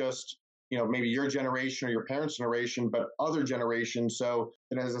not just, maybe your generation or your parents' generation, but other generations. So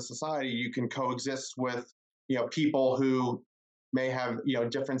that as a society, you can coexist with, people who may have,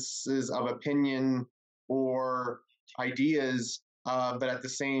 differences of opinion or ideas, but at the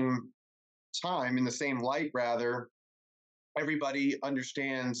same time, in the same light, rather, everybody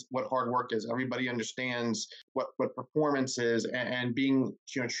understands what hard work is. Everybody understands what performance is, and being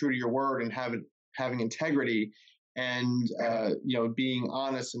true to your word, and having integrity, and being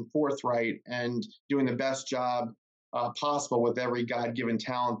honest and forthright, and doing the best job possible with every God-given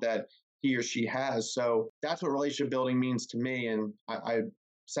talent that he or she has. So that's what relationship building means to me, and I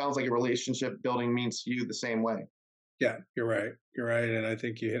sounds like a relationship building means to you the same way. Yeah, you're right. You're right, and I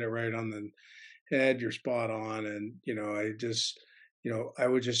think you hit it right on the head. You're spot on, and I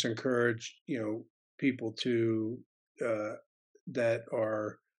would just encourage people to uh, that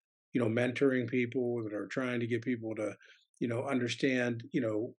are mentoring people, that are trying to get people to understand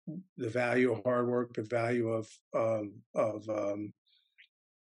the value of hard work, the value of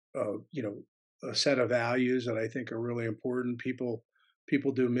a set of values that I think are really important. People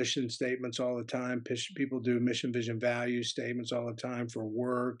People do mission statements all the time. People do mission, vision, value statements all the time for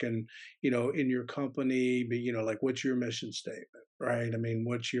work and, in your company. But, like, what's your mission statement, right? I mean,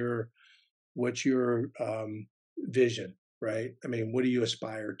 what's your vision, right? I mean, what do you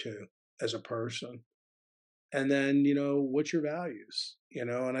aspire to as a person? And then, what's your values?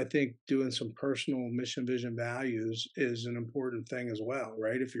 And I think doing some personal mission, vision, values is an important thing as well,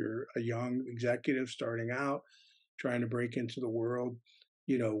 right? If you're a young executive starting out, trying to break into the world,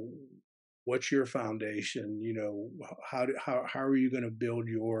 you know, what's your foundation? How are you going to build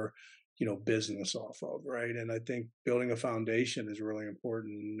your, business off of, right? And I think building a foundation is really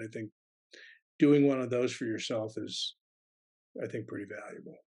important. And I think doing one of those for yourself is, I think, pretty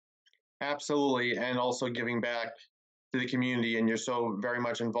valuable. Absolutely. And also giving back to the community. And you're so very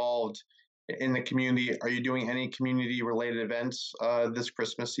much involved in the community. Are you doing any community related events this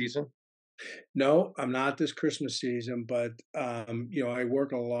Christmas season? No, I'm not this Christmas season, but I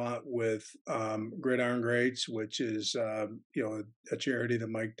work a lot with Gridiron Greats, which is a charity that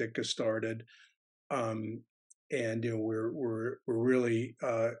Mike Ditka started, um, and we're really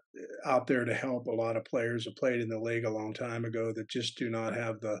out there to help a lot of players who played in the league a long time ago that just do not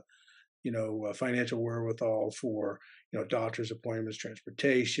have the financial wherewithal for doctor's appointments,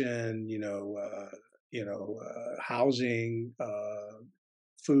 transportation, housing,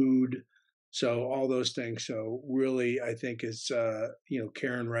 food, so all those things. So really, I think it's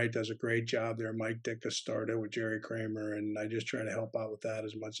Karen Wright does a great job there. Mike Ditka started with Jerry Kramer, and I just try to help out with that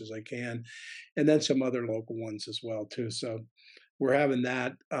as much as I can, and then some other local ones as well too. So we're having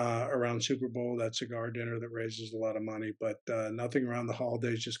that around Super Bowl, that cigar dinner that raises a lot of money, but nothing around the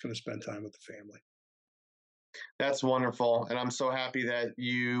holidays. Just going to spend time with the family. That's wonderful. And I'm so happy that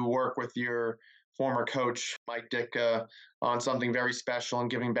you work with your former coach, Mike Ditka, on something very special and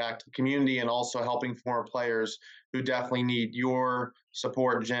giving back to the community and also helping former players who definitely need your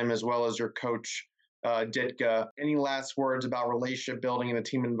support, Jim, as well as your coach, Ditka. Any last words about relationship building in a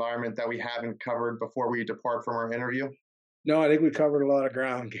team environment that we haven't covered before we depart from our interview? No, I think we covered a lot of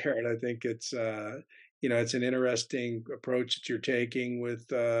ground, Garrett. I think it's an interesting approach that you're taking with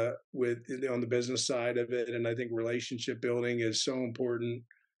on the business side of it, and I think relationship building is so important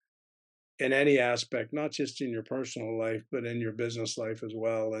in any aspect, not just in your personal life, but in your business life as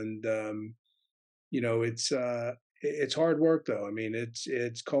well. And it's hard work though. I mean,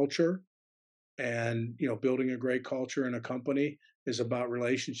 it's culture, and building a great culture in a company is about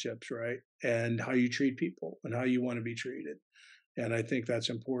relationships, right? And how you treat people and how you want to be treated. And I think that's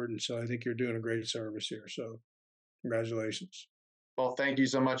important. So I think you're doing a great service here. So congratulations. Well, thank you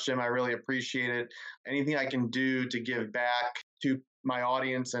so much, Jim. I really appreciate it. Anything I can do to give back to my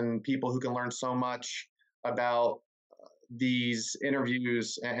audience and people who can learn so much about these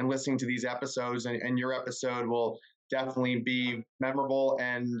interviews and listening to these episodes, and your episode will definitely be memorable.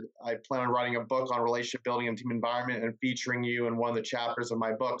 And I plan on writing a book on relationship building and team environment and featuring you in one of the chapters of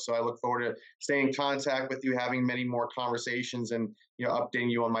my book. So I look forward to staying in contact with you, having many more conversations, and updating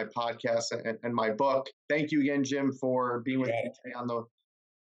you on my podcast and my book. Thank you again, Jim, for being with me today on the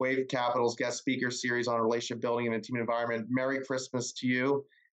Wave Capital's guest speaker series on relationship building in a team environment. Merry Christmas to you.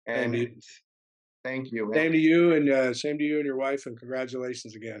 And thank you. Same to you, and same to you and your wife, and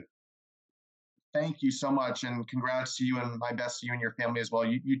congratulations again. Thank you so much, and congrats to you, and my best to you and your family as well.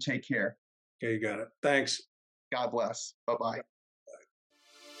 You take care. Okay, you got it. Thanks. God bless. Bye-bye.